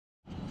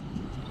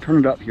Turn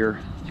it up here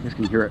so you guys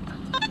can hear it.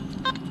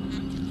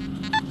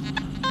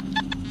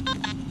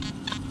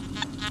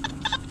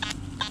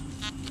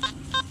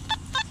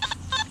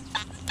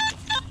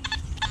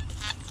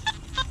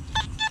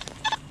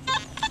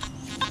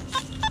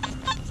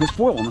 There's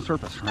foil on the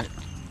surface, right?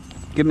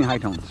 Give me high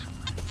tones.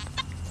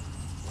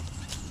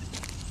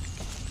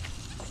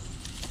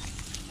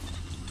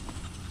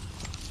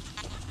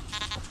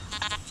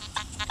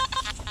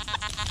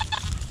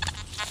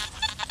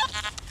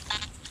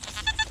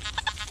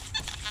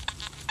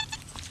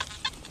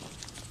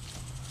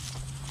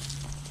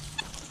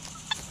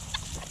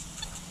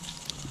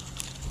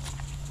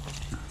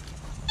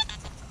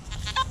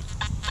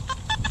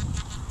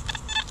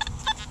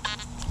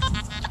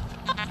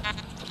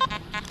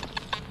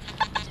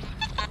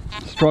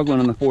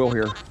 Struggling in the foil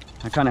here.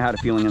 I kind of had a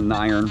feeling in the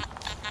iron.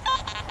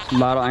 A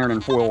lot of iron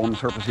and foil on the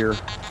surface here.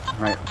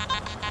 Right.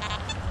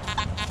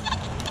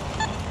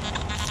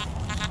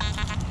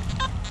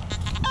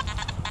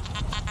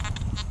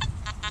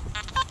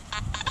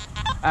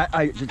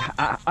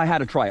 I had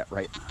to try it,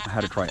 right? I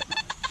had to try it.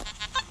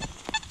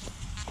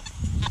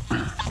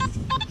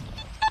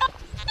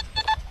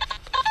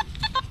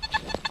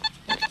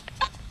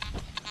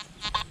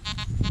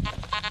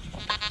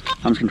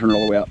 I'm just gonna turn it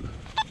all the way up.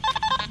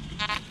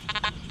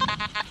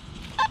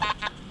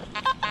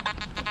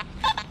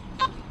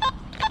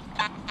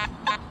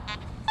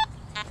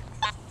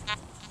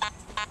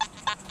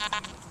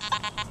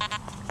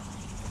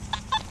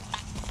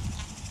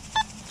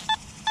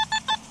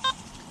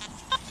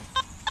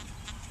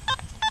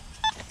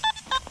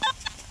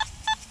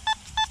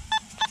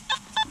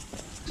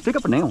 Stick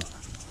up a nail.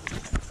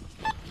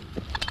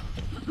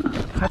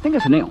 I think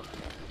it's a nail.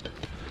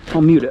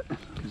 I'll mute it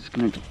because it's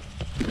going to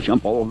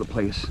jump all over the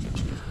place.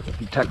 The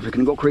detectors are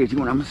going to go crazy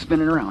when I'm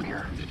spinning around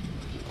here.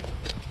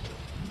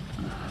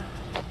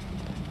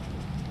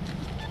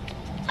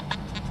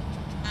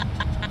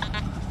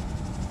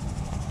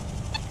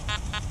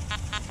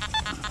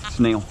 It's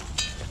a nail.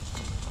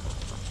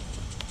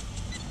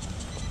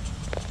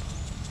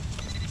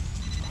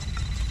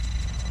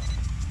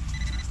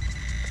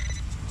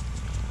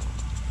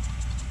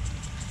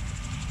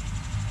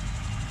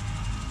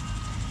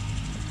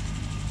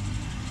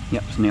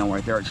 Yep, it's a nail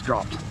right there. It's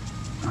dropped.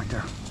 Right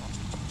there.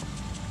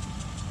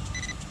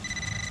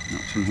 No,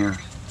 it's from here.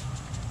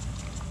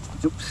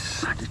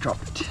 Oops, I just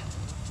dropped it.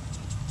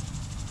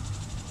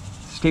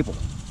 Staple.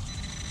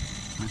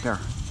 Right there.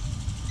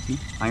 See?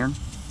 Iron.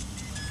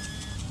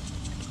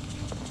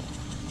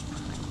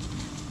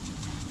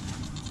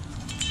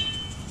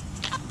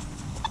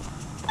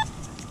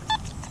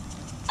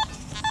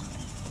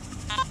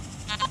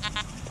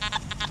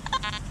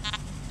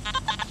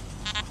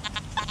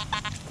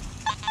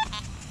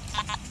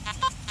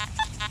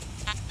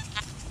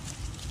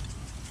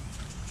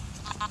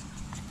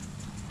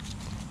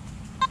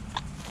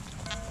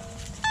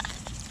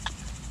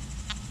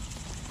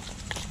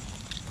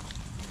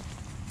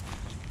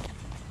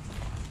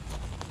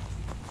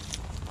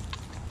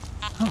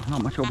 Oh,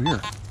 not much over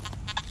here.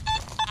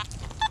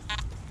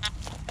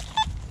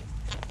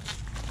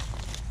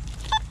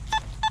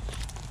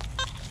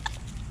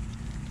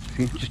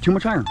 See, just too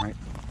much iron, right?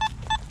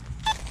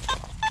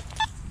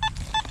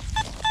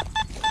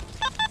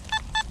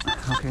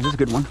 Okay, this is a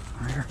good one,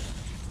 right here.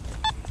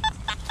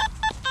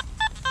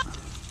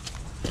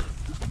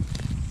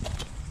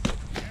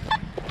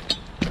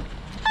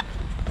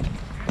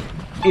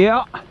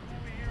 Yeah.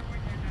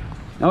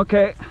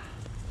 Okay.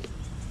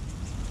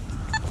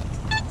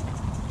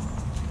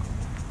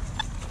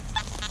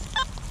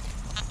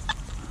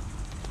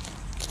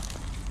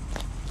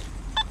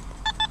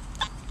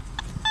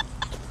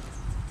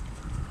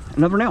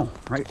 Another nail,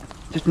 right?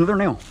 Just another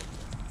nail,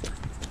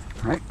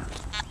 right?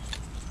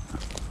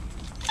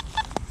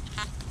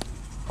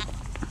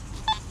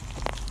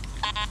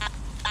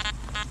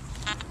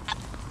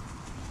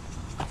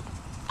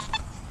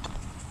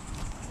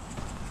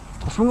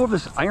 Let's swing over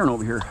this iron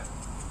over here. I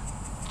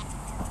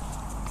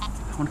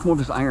want to come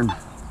over this iron.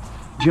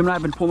 Jim and I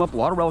have been pulling up a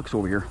lot of relics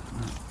over here.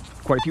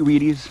 Quite a few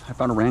Wheaties. I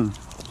found a ring.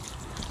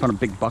 Found a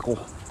big buckle.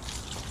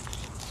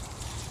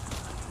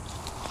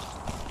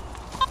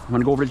 I'm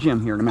gonna go over to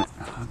Jim here in a minute.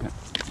 Okay,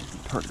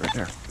 target right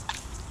there.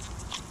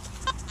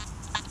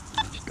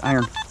 Just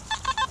iron.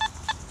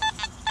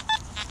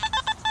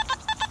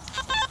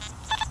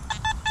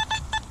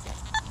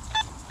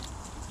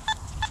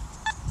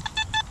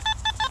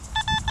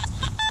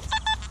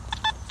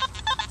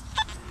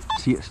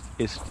 See,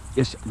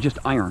 it's just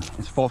iron.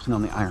 It's falling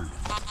on the iron.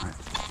 Right.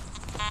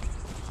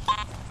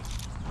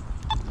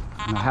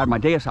 And I had my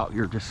deus out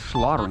here just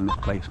slaughtering this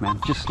place, man.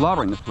 Just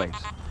slaughtering this place.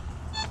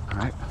 All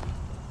right.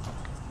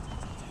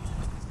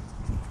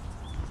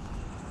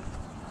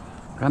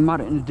 But I'm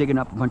not into digging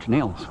up a bunch of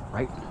nails,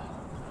 right?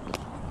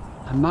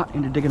 I'm not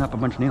into digging up a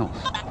bunch of nails.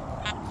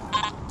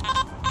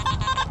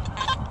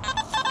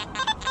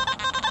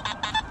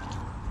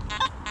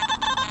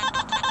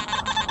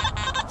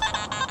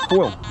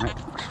 Foil, right?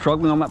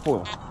 Struggling on that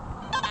foil.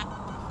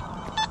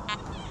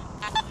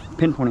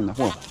 Pinpointing the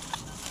foil.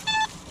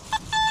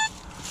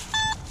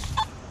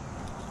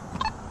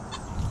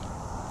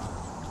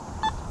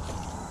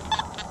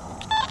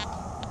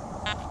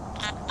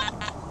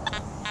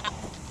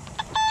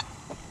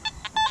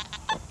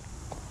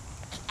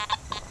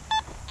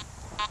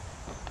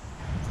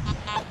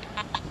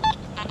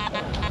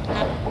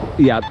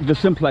 Yeah, the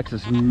Simplex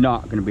is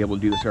not going to be able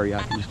to do this area.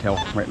 I can just tell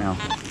right now.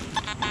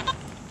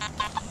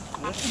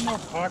 This is no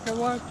pocket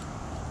watch?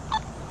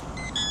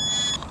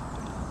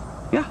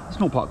 Yeah, it's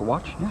no pocket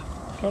watch. Yeah,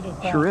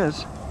 Sure sure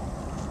is.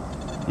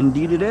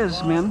 Indeed it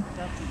is, man.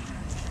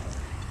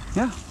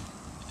 Yeah.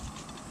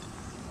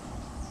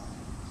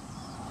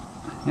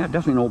 Yeah,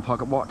 definitely an old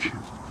pocket watch.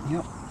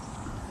 Yep.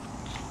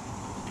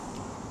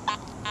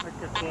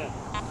 Look at that.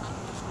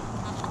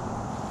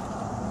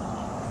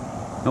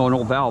 Oh, an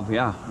old valve,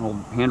 yeah. An old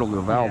handle to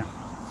a valve.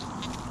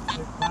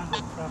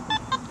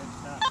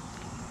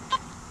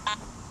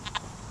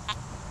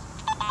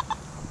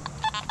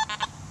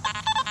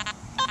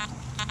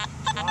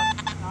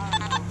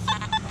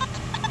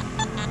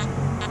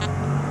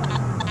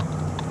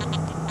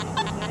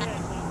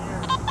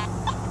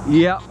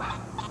 Yep.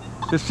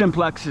 The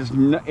Simplex is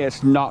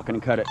it's not going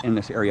to cut it in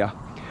this area.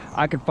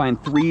 I could find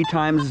 3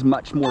 times as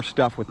much more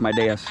stuff with my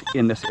Deus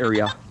in this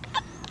area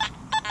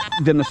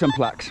than the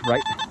Simplex,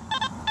 right?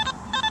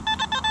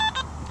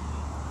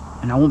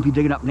 And I won't be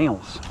digging up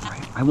nails,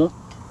 right? I won't,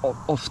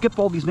 I'll skip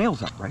all these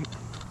nails up, right?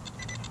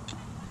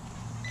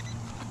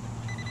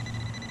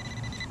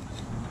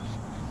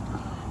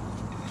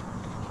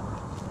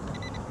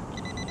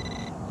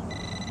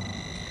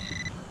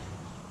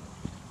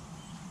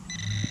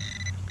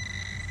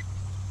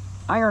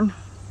 Iron,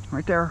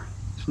 right there,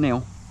 it's a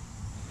nail.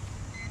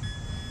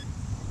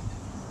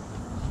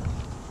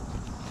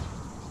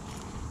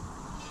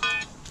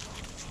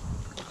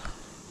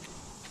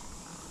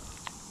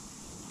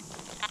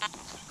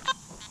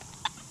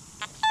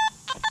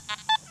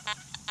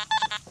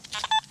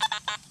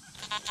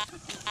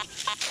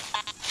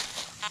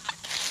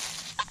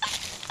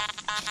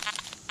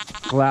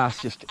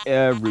 Glass just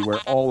everywhere,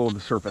 all over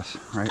the surface,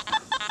 right?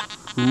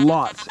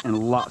 Lots and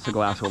lots of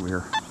glass over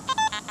here.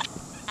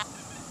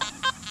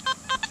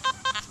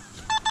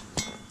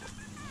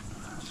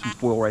 Some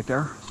foil right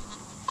there.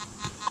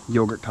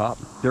 Yogurt top.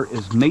 There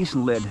is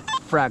mason lid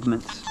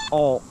fragments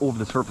all over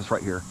the surface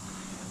right here.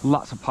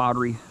 Lots of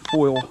pottery,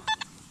 foil.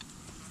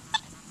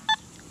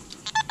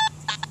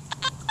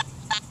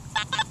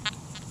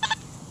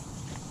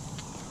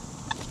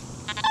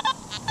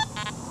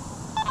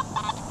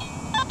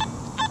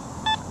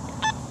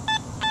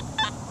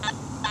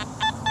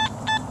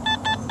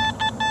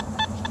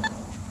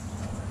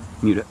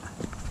 Mute it.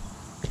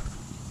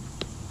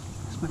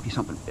 This might be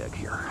something big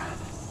here.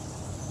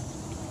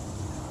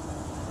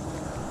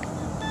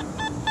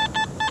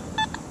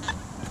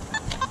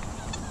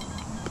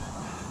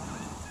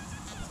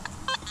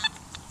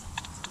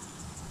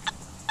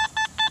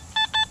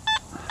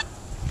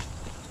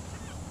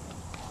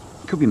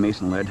 Could be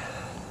mason lead.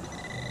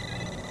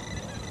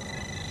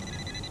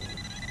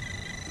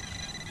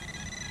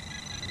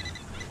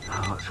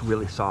 Oh, it's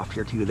really soft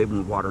here too. They've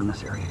been watering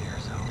this area here,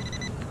 so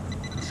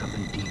it's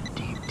something deep.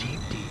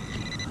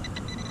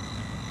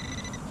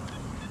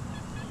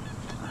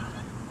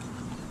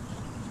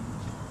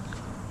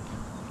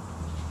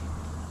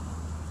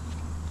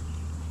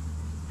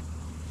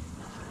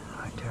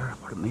 Right there,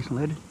 put a mason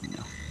lid.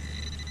 No.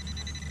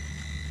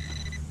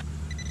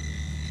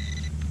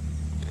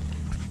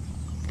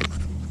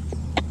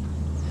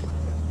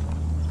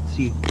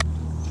 See,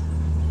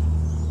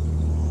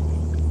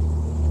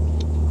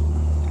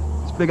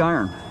 it's big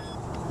iron.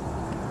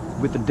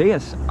 With the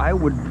Deus, I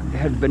would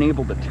have been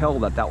able to tell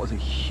that that was a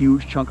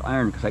huge chunk of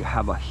iron because I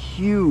have a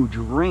huge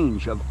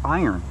range of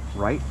iron,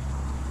 right?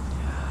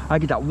 I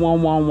get that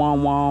wom wom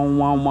wom wom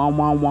wom wom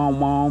wom wom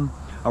wom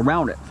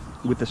around it.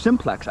 With the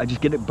Simplex, I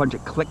just get a bunch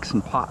of clicks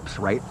and pops,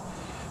 right?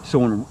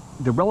 So in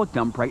the relic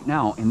dump right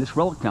now, in this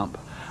relic dump,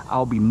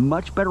 I'll be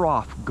much better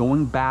off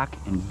going back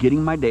and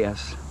getting my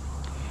Deus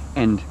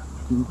and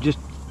just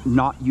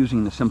not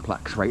using the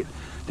Simplex, right?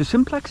 The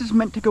Simplex is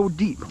meant to go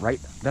deep,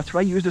 right? That's what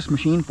I use this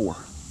machine for.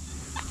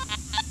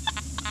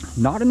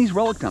 Not in these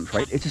relic dumps,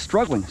 right? It's just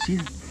struggling. See,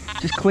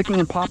 just clicking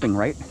and popping,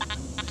 right?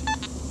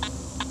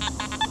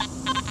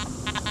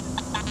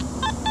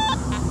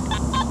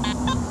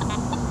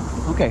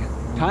 Okay,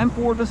 time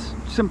for this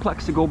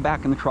Simplex to go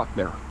back in the truck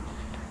there,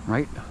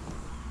 right?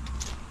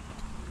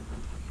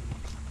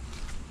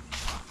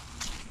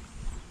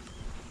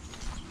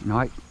 You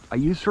know, I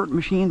use certain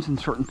machines in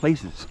certain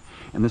places,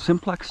 and the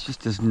Simplex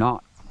just does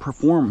not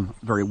perform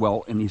very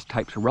well in these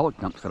types of relic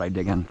dumps that I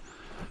dig in,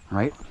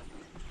 right?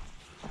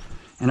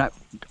 And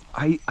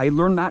I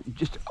learned that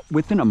just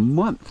within a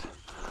month.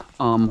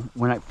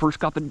 When I first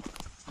got the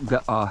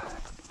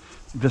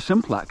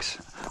Simplex,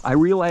 I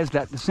realized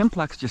that the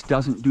Simplex just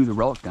doesn't do the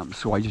relic dumps,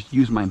 so I just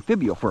used my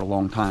Amphibio for a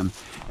long time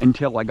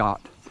until I got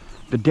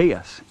the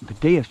Deus. The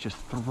Deus just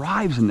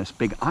thrives in this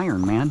big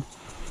iron, man.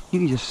 You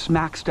can just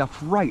smack stuff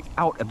right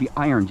out of the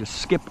iron.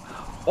 Just skip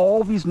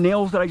all these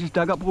nails that I just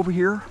dug up over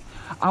here.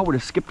 I would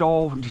have skipped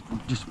all,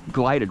 just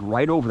glided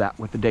right over that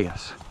with the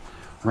Deus,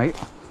 right?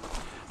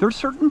 There's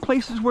certain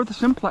places where the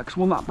Simplex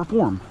will not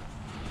perform.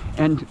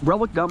 And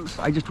relic dumps,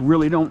 I just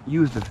really don't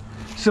use the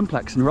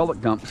Simplex in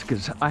relic dumps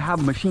because I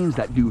have machines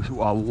that do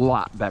a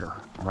lot better,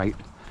 right?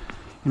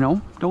 You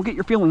know, don't get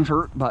your feelings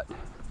hurt, but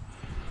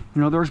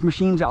You know, there's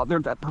machines out there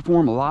that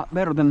perform a lot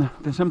better than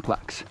the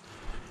Simplex.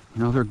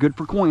 You know, they're good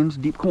for coins,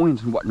 deep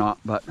coins and whatnot,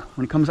 but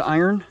when it comes to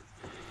iron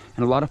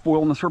and a lot of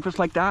foil on the surface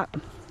like that,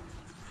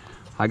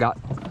 I got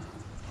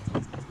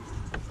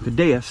the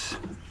Deus.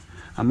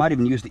 I might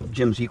even use the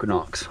Jim's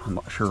Equinox. I'm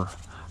not sure.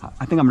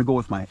 I think I'm gonna go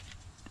with my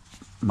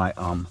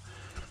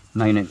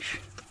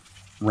 9-inch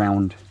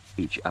round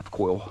HF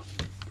coil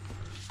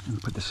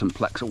and put the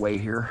Simplex away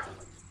here.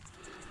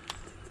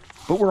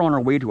 But we're on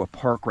our way to a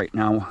park right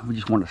now. We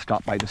just want to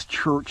stop by this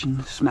church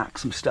and smack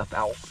some stuff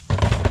out.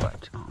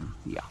 But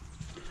yeah,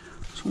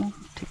 so we'll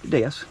take the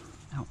Deus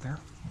out there.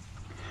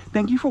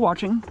 Thank you for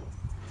watching.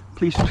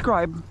 Please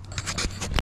subscribe.